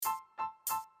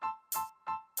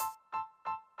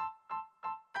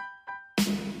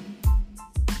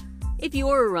If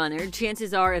you're a runner,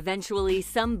 chances are eventually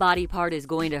some body part is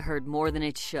going to hurt more than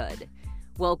it should.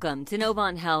 Welcome to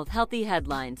Novant Health Healthy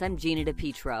Headlines. I'm Gina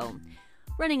DePietro.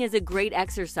 Running is a great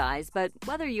exercise, but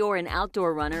whether you're an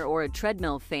outdoor runner or a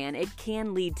treadmill fan, it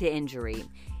can lead to injury.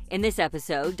 In this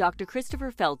episode, Dr. Christopher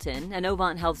Felton, a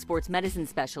Novant Health sports medicine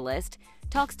specialist,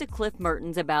 talks to Cliff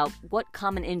Mertens about what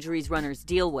common injuries runners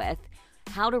deal with,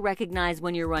 how to recognize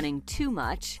when you're running too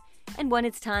much, and when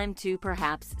it's time to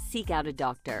perhaps seek out a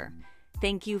doctor.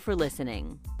 Thank you for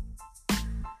listening.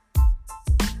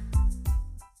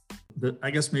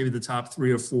 I guess maybe the top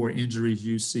 3 or 4 injuries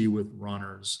you see with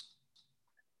runners.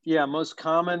 Yeah, most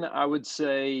common, I would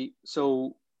say,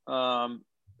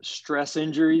 stress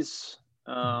injuries.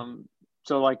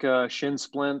 Like shin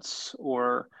splints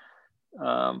or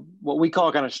what we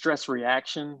call kind of stress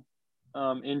reaction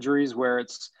injuries, where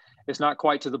it's not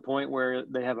quite to the point where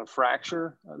they have a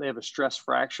fracture. They have a stress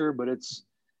fracture, but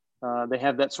they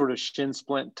have that sort of shin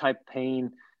splint type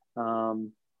pain.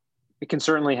 It can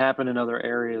certainly happen in other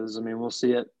areas. I mean, we'll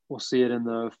see it in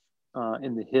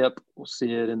the hip, we'll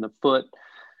see it in the foot,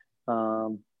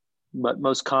 but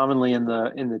most commonly in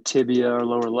the tibia or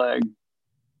lower leg.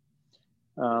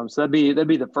 So that'd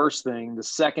be the first thing. The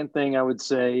second thing I would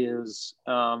say is,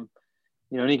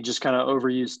 any just kind of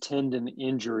overuse tendon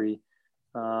injury.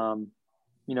 I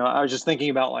was just thinking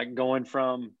about like going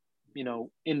from,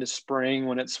 into spring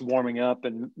when it's warming up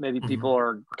and maybe people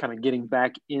are kind of getting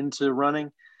back into running,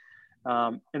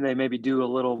 and they maybe do a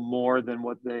little more than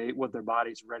what their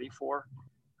body's ready for.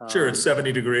 Sure, it's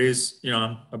 70 degrees.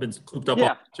 I've been cooped up.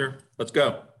 Yeah. Sure, let's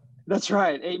go. That's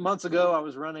right. 8 months ago, I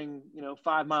was running,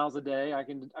 5 miles a day. I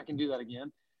can do that again.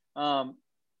 And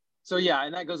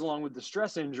that goes along with the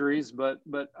stress injuries, but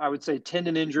I would say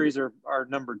tendon injuries are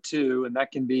number 2, and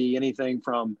that can be anything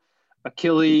from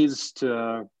Achilles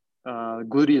to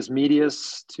gluteus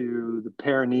medius to the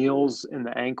peroneals in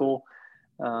the ankle.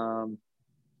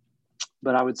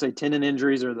 But I would say tendon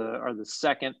injuries are the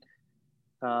second.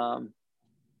 And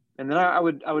then I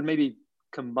would maybe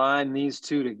combine these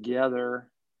two together.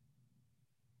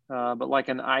 But like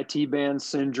an IT band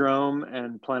syndrome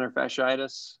and plantar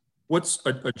fasciitis. What's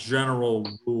a general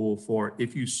rule for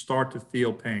if you start to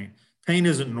feel pain? Pain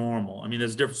isn't normal. I mean,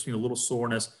 there's a difference between a little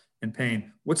soreness and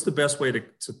pain. What's the best way to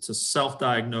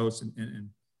self-diagnose and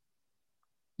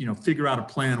figure out a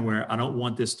plan where I don't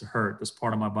want this to hurt, this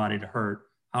part of my body to hurt?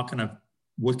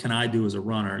 What can I do as a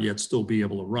runner yet still be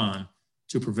able to run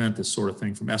to prevent this sort of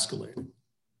thing from escalating?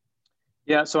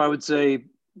 Yeah, so I would say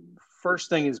first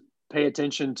thing is pay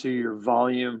attention to your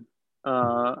volume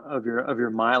of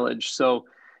your mileage. So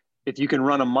if you can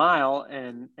run a mile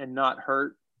and not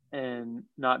hurt and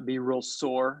not be real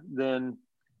sore, then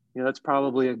that's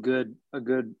probably a good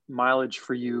mileage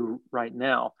for you right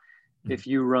now. Mm-hmm. If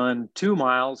you run 2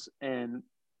 miles and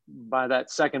by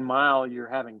that second mile you're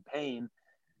having pain,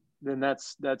 then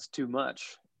that's too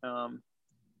much.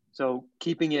 So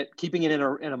keeping it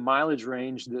in a mileage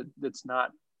range that's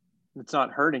not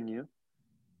hurting you.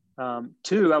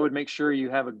 2, I would make sure you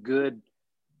have a good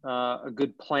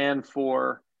plan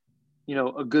for,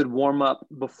 a good warm up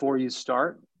before you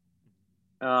start.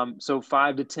 So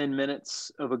 5 to 10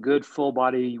 minutes of a good full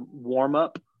body warm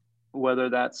up, whether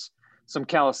that's some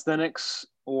calisthenics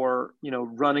or,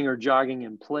 running or jogging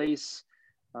in place,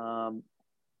 that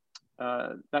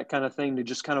kind of thing, to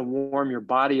just kind of warm your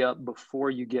body up before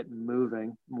you get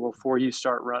moving, before you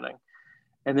start running.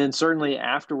 And then certainly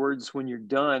afterwards, when you're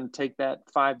done, take that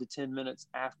 5 to 10 minutes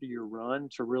after your run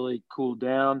to really cool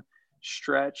down,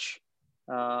 stretch.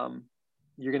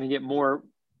 You're going to get more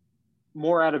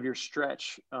out of your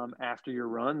stretch after your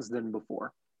runs than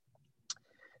before.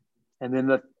 And then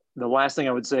the last thing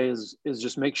I would say is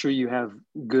just make sure you have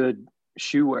good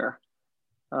shoe wear.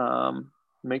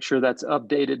 Make sure that's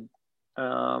updated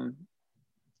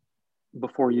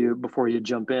before you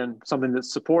jump in. Something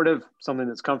that's supportive, something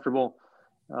that's comfortable.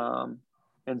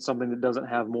 And something that doesn't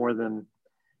have more than,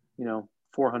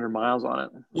 400 miles on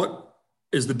it. What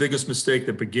is the biggest mistake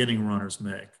that beginning runners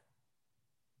make?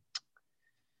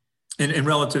 In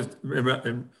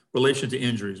relation to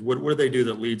injuries, what do they do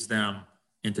that leads them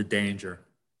into danger?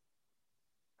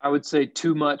 I would say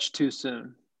too much too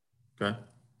soon. Okay.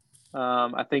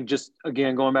 I think just,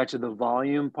 again, going back to the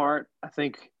volume part, I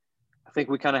think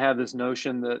we kind of have this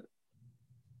notion that,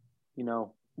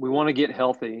 we want to get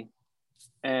healthy.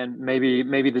 And maybe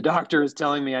the doctor is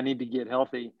telling me I need to get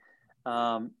healthy.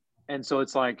 And so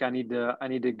it's like, I need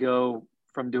to go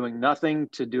from doing nothing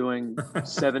to doing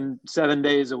 7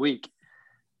 days a week.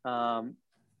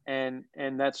 And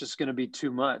that's just going to be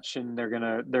too much, and they're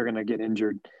going to get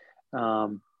injured.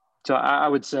 So I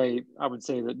would say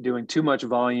that doing too much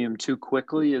volume too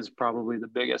quickly is probably the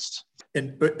biggest.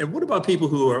 And what about people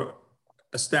who are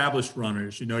established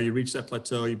runners? You know, you reach that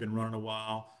plateau, you've been running a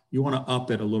while, you want to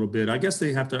up it a little bit. I guess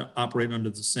they have to operate under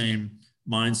the same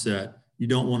mindset. You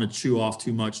don't want to chew off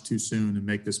too much too soon and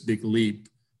make this big leap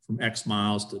from X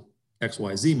miles to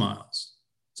XYZ miles.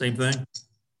 Same thing?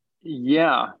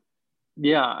 Yeah.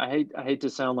 I hate to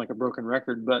sound like a broken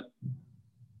record, but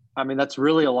I mean, that's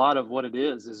really a lot of what it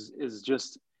is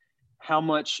just how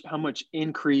much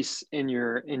increase in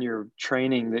your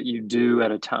training that you do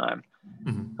at a time.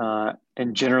 Mm-hmm.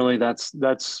 And generally that's,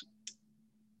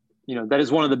 you know, that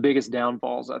is one of the biggest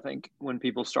downfalls, I think, when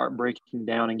people start breaking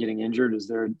down and getting injured, is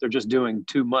they're just doing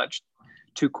too much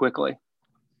too quickly.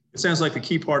 It sounds like the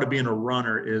key part of being a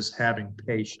runner is having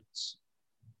patience.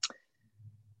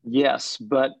 Yes,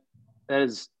 but that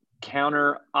is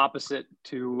counter opposite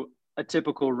to a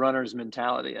typical runner's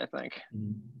mentality, I think.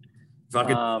 If I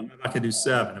could do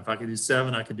 7. If I could do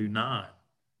 7, I could do 9.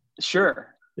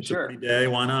 Sure. It's a pretty day.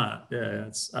 Why not? Yeah,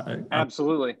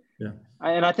 absolutely. Yeah.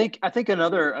 And I think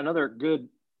another good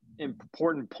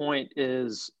important point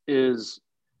is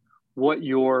what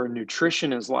your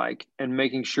nutrition is like, and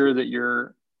making sure that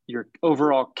your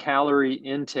overall calorie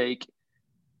intake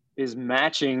is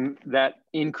matching that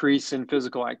increase in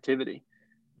physical activity.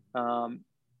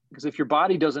 Because if your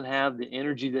body doesn't have the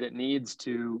energy that it needs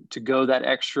to go that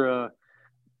extra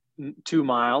 2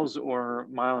 miles or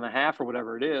 1.5 miles or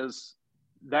whatever it is,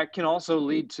 that can also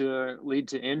lead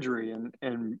to injury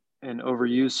and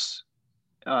overuse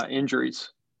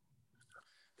injuries.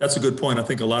 That's a good point. I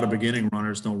think a lot of beginning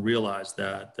runners don't realize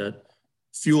that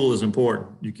fuel is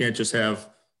important. You can't just have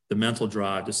the mental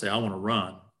drive to say, I want to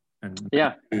run and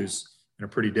lose in a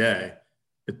pretty day.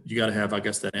 You got to have, I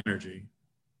guess, that energy.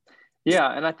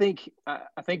 Yeah. And I think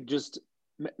just,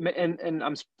 and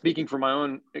I'm speaking from my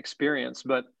own experience,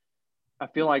 but I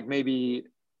feel like maybe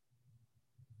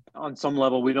on some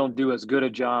level we don't do as good a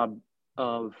job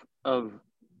of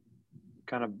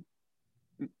kind of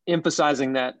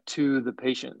emphasizing that to the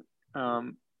patient,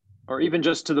 or even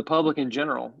just to the public in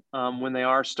general, when they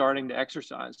are starting to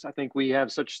exercise. I think we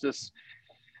have such this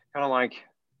kind of like,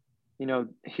 you know,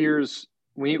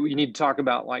 we need to talk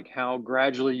about like how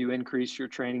gradually you increase your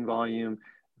training volume,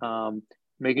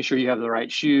 making sure you have the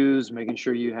right shoes, making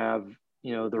sure you have,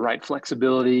 you know, the right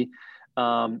flexibility.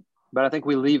 But I think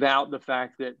we leave out the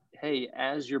fact that, hey,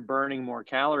 as you're burning more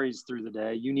calories through the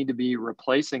day, you need to be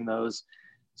replacing those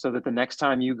so that the next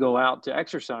time you go out to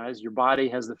exercise, your body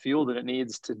has the fuel that it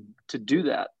needs to do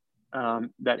that,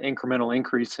 that incremental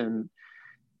increase in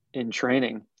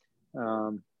training.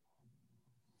 And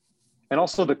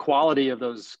also the quality of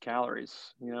those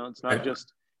calories. You know, it's not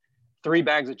just 3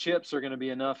 bags of chips are going to be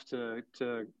enough to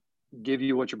give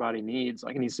you what your body needs.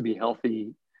 Like, it needs to be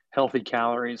healthy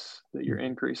calories that you're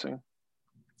increasing.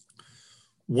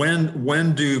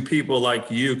 When do people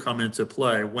like you come into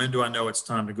play? When do I know it's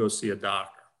time to go see a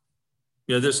doctor?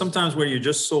 You know, there's sometimes where you're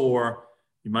just sore,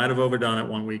 you might have overdone it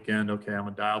one weekend. Okay, I'm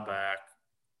gonna dial back.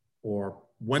 Or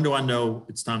when do I know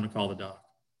it's time to call the doc?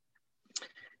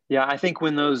 Yeah, I think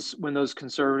when those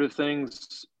conservative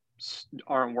things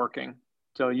aren't working.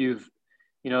 So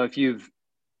if you've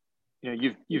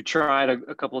tried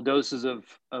a couple of doses of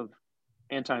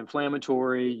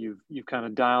anti-inflammatory, you've kind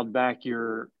of dialed back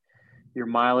your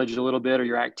mileage a little bit or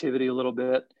your activity a little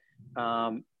bit,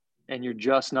 and you're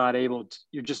just not able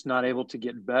to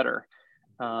get better.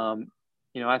 I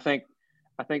think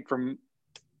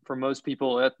for most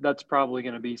people that's probably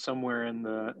going to be somewhere in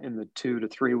the 2 to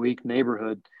 3 week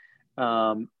neighborhood,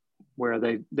 where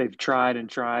they've tried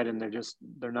and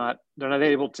they're not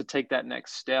able to take that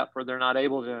next step, or they're not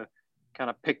able to kind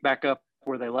of pick back up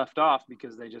where they left off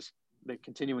because they're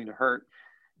continuing to hurt.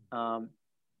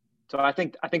 So I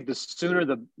think the sooner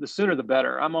the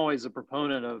better. I'm always a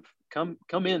proponent of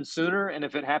come in sooner, and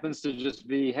if it happens to just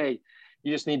be, hey,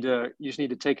 you just need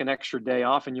to take an extra day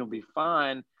off and you'll be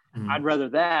fine. Mm-hmm. I'd rather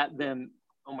that than,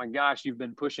 oh my gosh, you've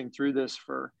been pushing through this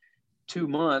for 2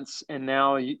 months and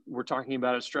now we're talking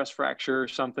about a stress fracture or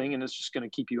something, and it's just going to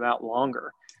keep you out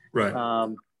longer. Right.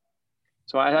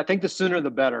 So I think the sooner the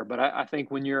better. But I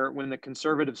think when the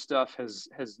conservative stuff has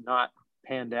not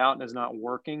panned out and is not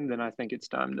working, then I think it's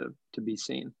time to be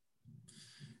seen.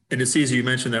 And it's easy you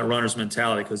mentioned that runner's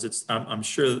mentality, because I'm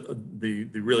sure the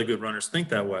really good runners think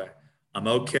that way. I'm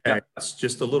okay. Yeah. It's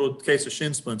just a little case of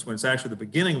shin splints when it's actually the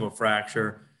beginning of a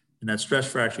fracture, and that stress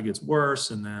fracture gets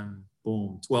worse, and then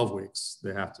boom, 12 weeks,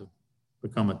 they have to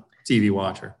become a TV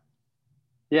watcher.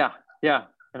 Yeah. Yeah.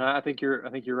 And I think you're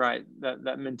right.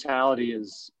 That mentality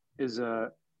is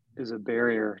a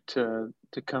barrier to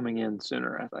coming in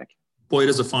sooner, I think. Boy, it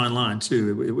is a fine line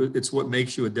too. It's what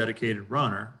makes you a dedicated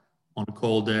runner on a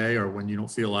cold day or when you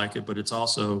don't feel like it, but it's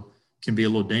also can be a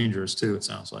little dangerous too, it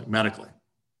sounds like, medically.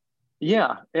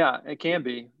 Yeah, it can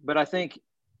be. But I think,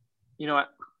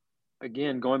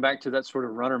 again, going back to that sort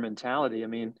of runner mentality, I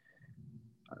mean,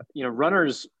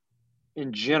 runners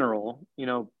in general,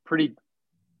 pretty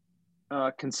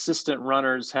consistent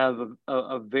runners have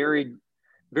a very,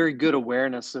 very good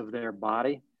awareness of their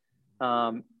body.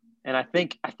 And I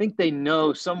think they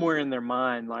know somewhere in their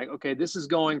mind, like, okay, this is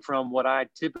going from what I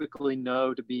typically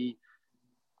know to be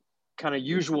kind of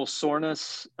usual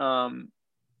soreness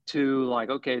to like,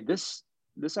 okay, this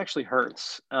actually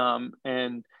hurts.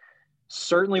 And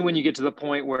certainly when you get to the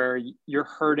point where you're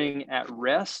hurting at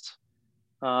rest,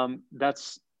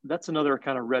 that's another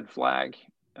kind of red flag.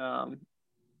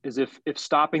 Is if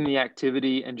stopping the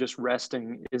activity and just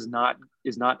resting is not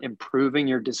improving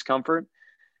your discomfort.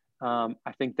 I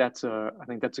think that's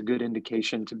a good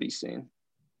indication to be seen.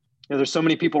 There's so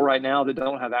many people right now that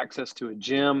don't have access to a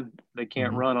gym. They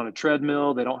can't run on a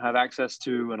treadmill. They don't have access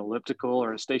to an elliptical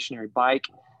or a stationary bike.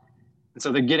 And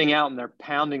so they're getting out and they're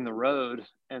pounding the road,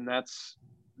 and that's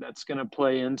going to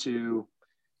play into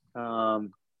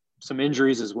some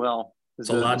injuries as well. It's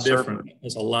a lot different.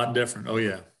 It's a lot different. Oh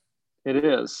yeah. It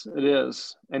is.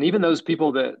 And even those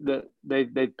people that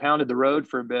they've pounded the road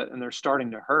for a bit and they're starting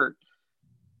to hurt,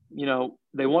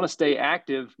 they want to stay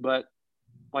active, but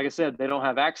like I said, they don't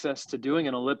have access to doing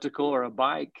an elliptical or a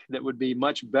bike that would be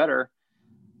much better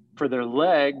for their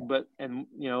leg,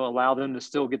 allow them to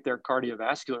still get their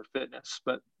cardiovascular fitness.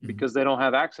 But because they don't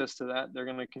have access to that, they're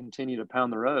going to continue to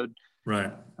pound the road.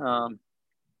 Right.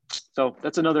 So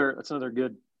that's another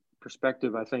good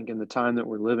perspective, I think, in the time that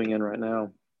we're living in right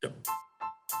now. Yep.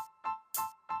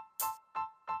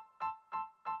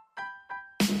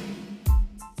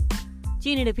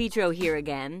 Gina DiPietro here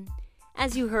again.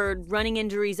 As you heard, running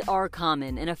injuries are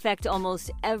common and affect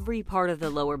almost every part of the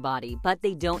lower body, but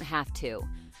they don't have to.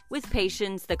 With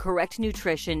patience, the correct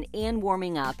nutrition, and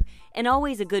warming up, and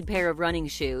always a good pair of running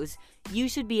shoes, you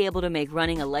should be able to make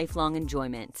running a lifelong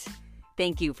enjoyment.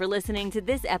 Thank you for listening to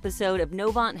this episode of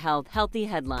Novant Health Healthy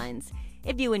Headlines.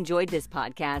 If you enjoyed this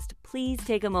podcast, please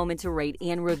take a moment to rate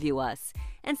and review us,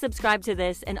 and subscribe to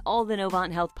this and all the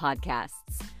Novant Health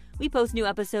podcasts. We post new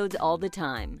episodes all the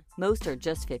time. Most are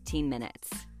just 15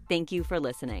 minutes. Thank you for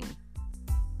listening.